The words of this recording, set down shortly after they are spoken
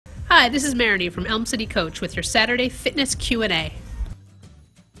Hi, this is Marini from Elm City Coach with your Saturday Fitness Q&A.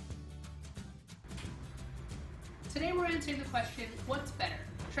 Today we're answering the question, what's better,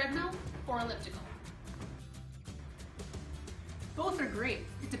 treadmill or elliptical? Both are great.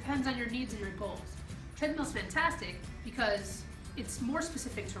 It depends on your needs and your goals. Treadmill's fantastic because it's more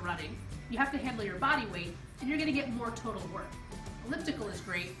specific to running. You have to handle your body weight and you're going to get more total work. Elliptical is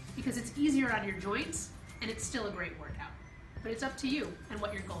great because it's easier on your joints and it's still a great workout. But it's up to you and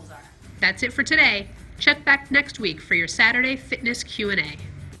what your goals are. That's it for today. Check back next week for your Saturday Fitness Q&A.